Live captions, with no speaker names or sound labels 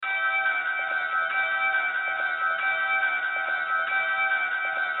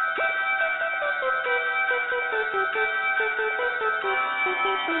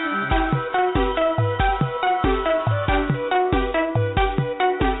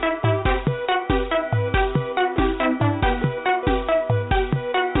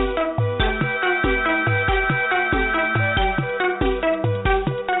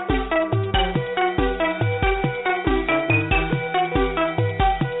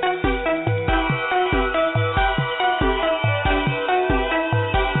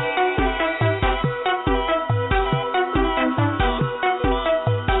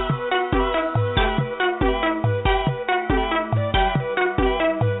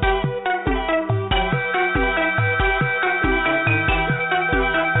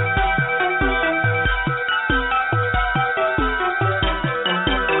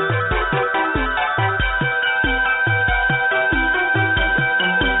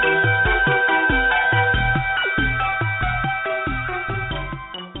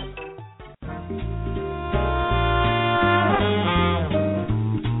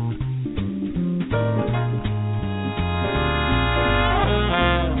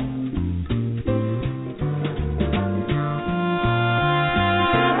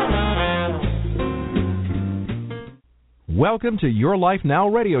Welcome to Your Life Now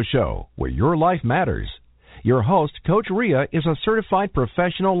radio show, where your life matters. Your host, Coach Ria, is a certified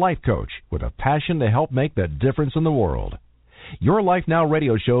professional life coach with a passion to help make the difference in the world. Your Life Now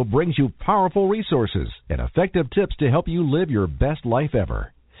radio show brings you powerful resources and effective tips to help you live your best life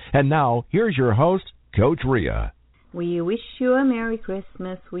ever. And now, here's your host, Coach Ria. We wish you a Merry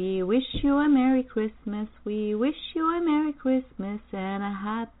Christmas, we wish you a Merry Christmas, we wish you a Merry Christmas and a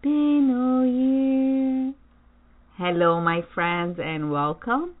Happy New Year. Hello, my friends, and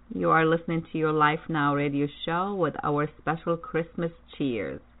welcome. You are listening to Your Life Now radio show with our special Christmas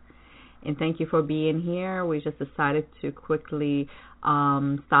cheers. And thank you for being here. We just decided to quickly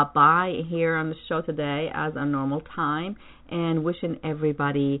stop by here on the show today as a normal time and wishing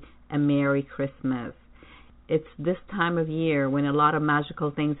everybody a Merry Christmas. It's this time of year when a lot of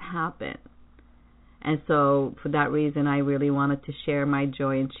magical things happen. And so for that reason, I really wanted to share my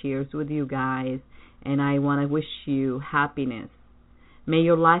joy and cheers with you guys. And I want to wish you happiness. May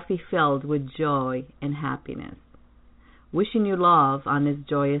your life be filled with joy and happiness. Wishing you love on this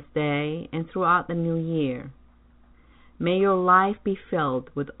joyous day and throughout the new year. May your life be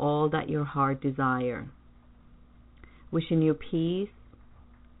filled with all that your heart desires. Wishing you peace.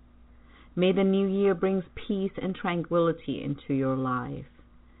 May the new year bring peace and tranquility into your life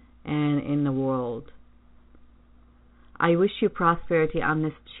and in the world. I wish you prosperity on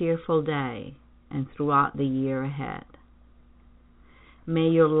this cheerful day and throughout the year ahead. May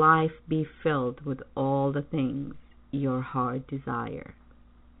your life be filled with all the things your heart desires.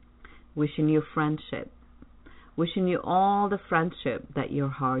 Wishing you friendship. Wishing you all the friendship that your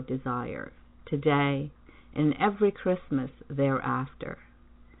heart desires today and every Christmas thereafter.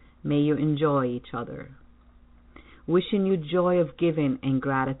 May you enjoy each other. Wishing you joy of giving and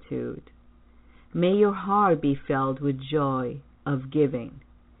gratitude. May your heart be filled with joy of giving,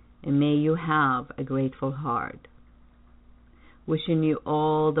 and may you have a grateful heart. Wishing you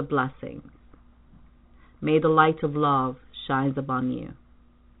all the blessings. May the light of love shine upon you.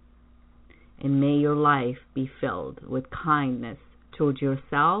 And may your life be filled with kindness toward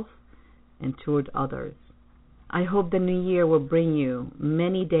yourself and toward others. I hope the new year will bring you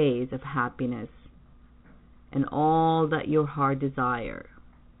many days of happiness and all that your heart desires.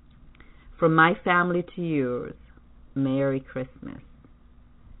 From my family to yours, Merry Christmas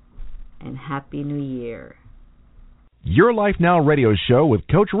and Happy New Year. Your Life Now radio show with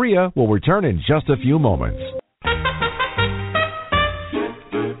Coach Ria will return in just a few moments.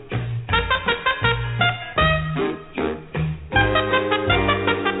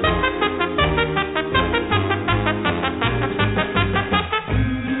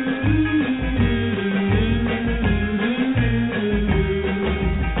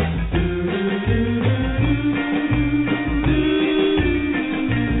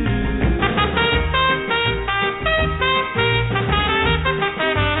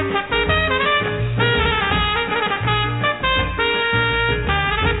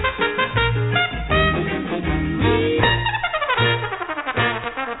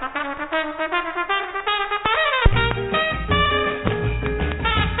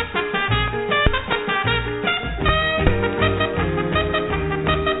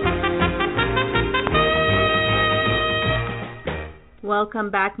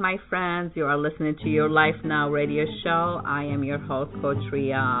 Welcome back, my friends. You are listening to Your Life Now radio show. I am your host, Coach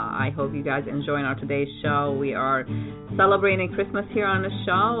Ria. I hope you guys enjoying our today's show. We are celebrating Christmas here on the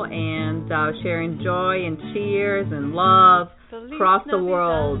show and sharing joy and cheers and love across the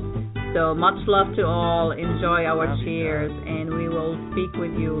world. So much love to all. Enjoy our cheers, and we will speak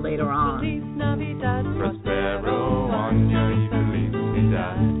with you later on. Feliz Navidad, prospero año y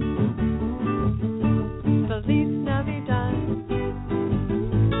felicidad. Feliz Navidad.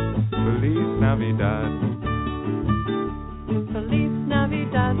 Feliz Navidad. Feliz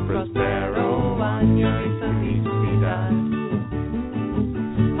Navidad, prospero año y felicidad.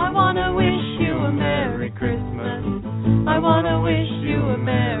 I wanna wish you a Merry Christmas. I wanna wish you a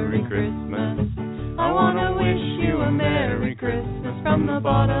Merry Christmas. I wanna wish you a Merry Christmas from the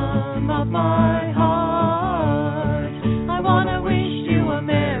bottom of my heart. I wanna wish you a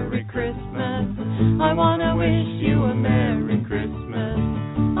Merry Christmas. I wanna wish you a Merry Christmas.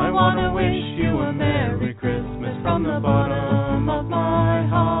 I wanna wish you a Merry Christmas from the bottom of my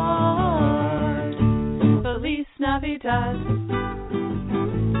heart. Feliz Navidad.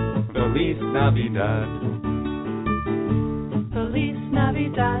 Feliz Navidad. Feliz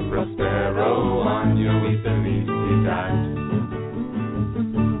Navidad. Prospero año y felicidad.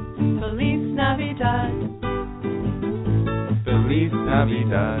 Feliz Navidad. Feliz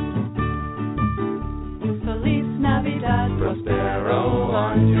Navidad. Feliz Navidad. Prospero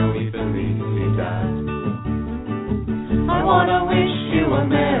año y felicidad. I wanna wish you a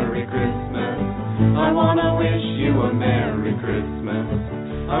Merry Christmas. I wanna wish you a Merry Christmas.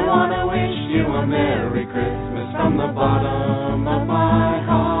 I wanna wish you a Merry Christmas from the bottom of my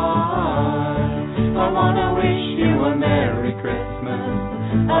heart. I wanna wish you a Merry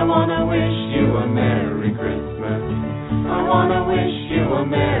Christmas. I wanna wish you a Merry Christmas. I wanna wish you a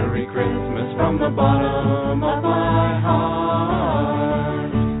Merry Christmas from the bottom of my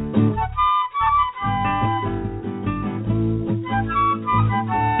heart.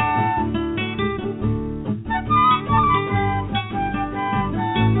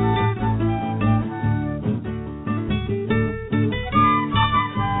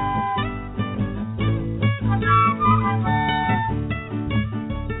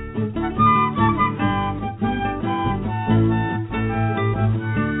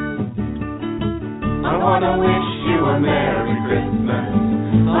 I wanna wish you a Merry Christmas.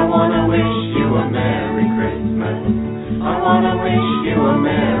 I wanna wish you a Merry Christmas. I wanna wish you a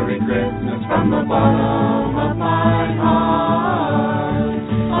Merry Christmas from the bottom of my heart.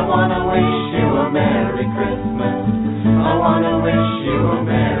 I wanna wish you a Merry Christmas. I wanna wish you a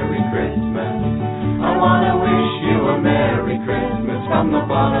Merry Christmas. I wanna wish you a Merry Christmas from the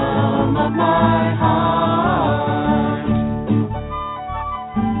bottom of my heart.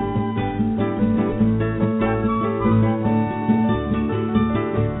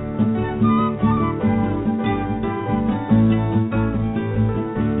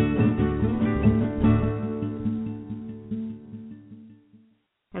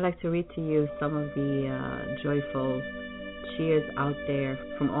 I'd like to read to you some of the joyful cheers out there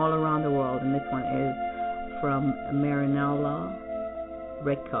from all around the world, and this one is from Marinella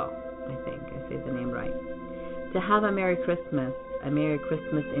Rico, I think I say the name right. To have a Merry Christmas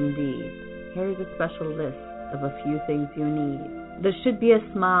indeed. Here is a special list of a few things you need. There should be a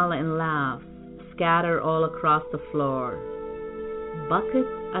smile and laugh scattered all across the floor.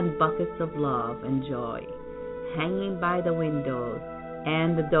 Buckets and buckets of love and joy hanging by the windows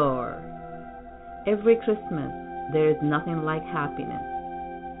and the door. Every Christmas there is nothing like happiness.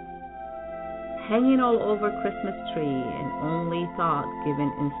 Hanging all over Christmas tree and only thought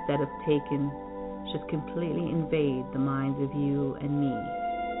given instead of taken should completely invade the minds of you and me.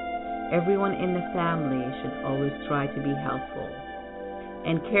 Everyone in the family should always try to be helpful,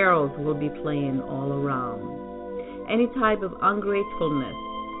 and carols will be playing all around. Any type of ungratefulness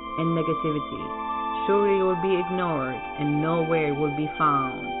and negativity surely will be ignored and nowhere will be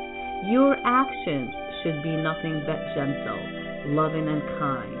found. Your actions should be nothing but gentle, loving and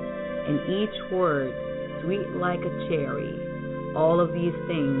kind, and each word sweet like a cherry. All of these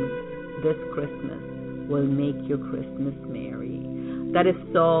things this Christmas will make your Christmas merry. That is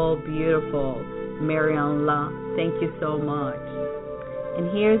so beautiful, Marianne. Thank you so much.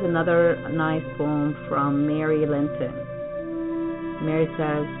 And here's another nice poem from Mary Linton. Mary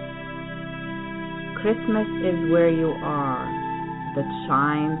says, Christmas is where you are, that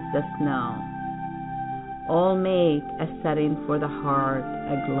shines the snow. All make a setting for the heart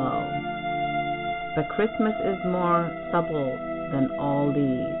aglow. But Christmas is more subtle than all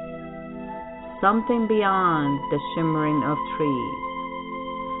these, something beyond the shimmering of trees,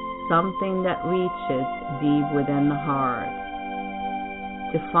 something that reaches deep within the heart.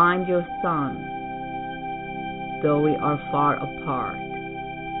 To find your son, though we are far apart.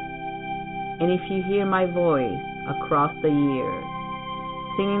 And if you hear my voice across the years,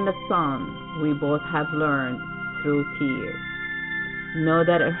 singing the song we both have learned through tears, Know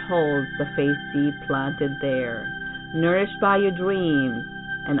that it holds the faith seed planted there, nourished by your dreams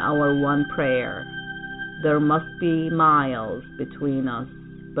and our one prayer. There must be miles between us,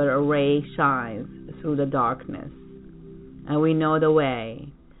 but a ray shines through the darkness, and we know the way.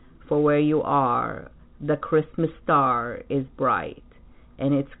 For where you are, the Christmas star is bright,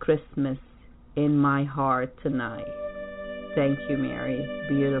 and it's Christmas in my heart tonight. Thank you, Mary.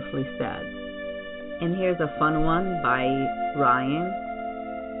 Beautifully said. And here's a fun one by Ryan.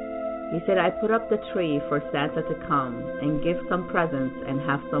 He said, I put up the tree for Santa to come and give some presents and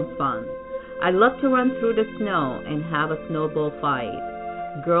have some fun. I'd love to run through the snow and have a snowball fight.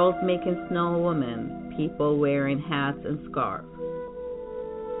 Girls making snow women, people wearing hats and scarves.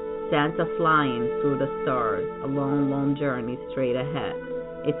 Santa flying through the stars, a long, long journey straight ahead.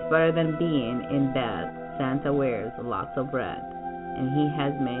 It's better than being in bed. Santa wears lots of red, and he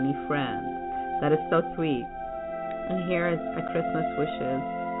has many friends. That is so sweet. And here is a Christmas wishes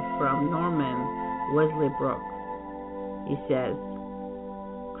from Norman Wesley Brooks. He says,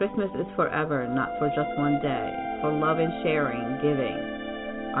 Christmas is forever, not for just one day. For love and sharing, giving,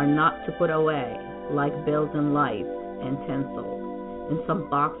 are not to put away, like bills and lights and tinsel, in some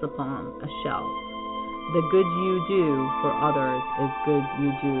box upon a shelf. The good you do for others is good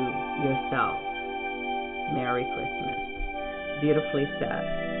you do yourself. Merry Christmas. Beautifully said.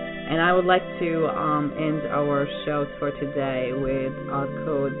 And I would like to end our show for today with a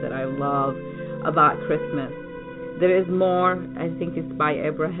quote that I love about Christmas. There is more, I think it's by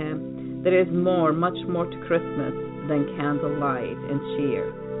Abraham, there is more, much more to Christmas than candlelight and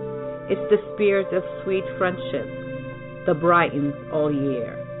cheer. It's the spirit of sweet friendship that brightens all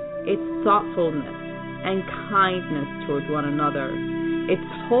year. It's thoughtfulness and kindness toward one another. It's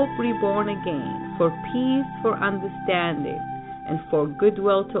hope reborn again, for peace, for understanding, and for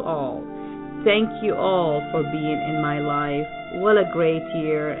goodwill to all. Thank you all for being in my life. What a great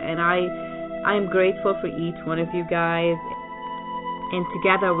year, and I'm grateful for each one of you guys, and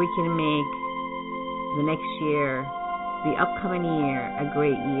together we can make the next year, the upcoming year, a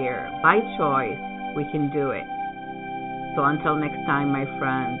great year. By choice, we can do it. So until next time, my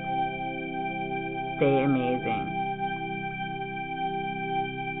friends, stay amazing.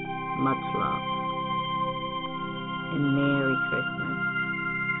 Much love. And Merry Christmas.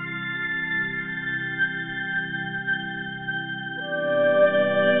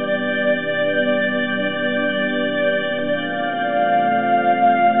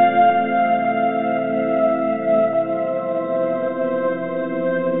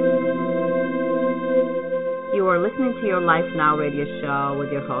 You are listening to your Life Now radio show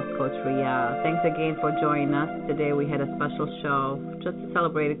with your host, Coach Ria. Thanks again for joining us. Today we had a special show just to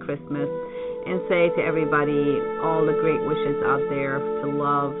celebrate Christmas and say to everybody all the great wishes out there to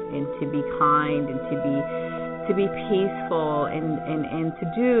love and to be kind and to be peaceful and to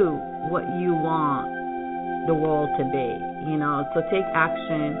do what you want the world to be. So take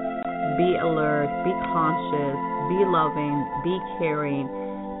action, be alert, be conscious, be loving, be caring.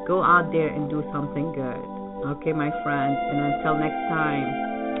 Go out there and do something good. Okay, my friends, and until next time,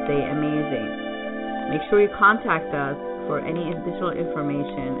 stay amazing. Make sure you contact us for any additional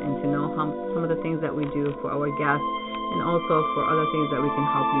information and to know some of the things that we do for our guests and also for other things that we can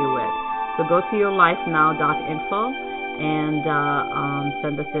help you with. So go to yourlifenow.info and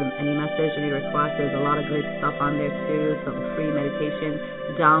send us any message, any request. There's a lot of great stuff on there too, some free meditation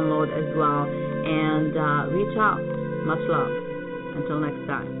download as well. And reach out. Much love. Until next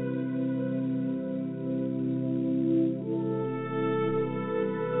time.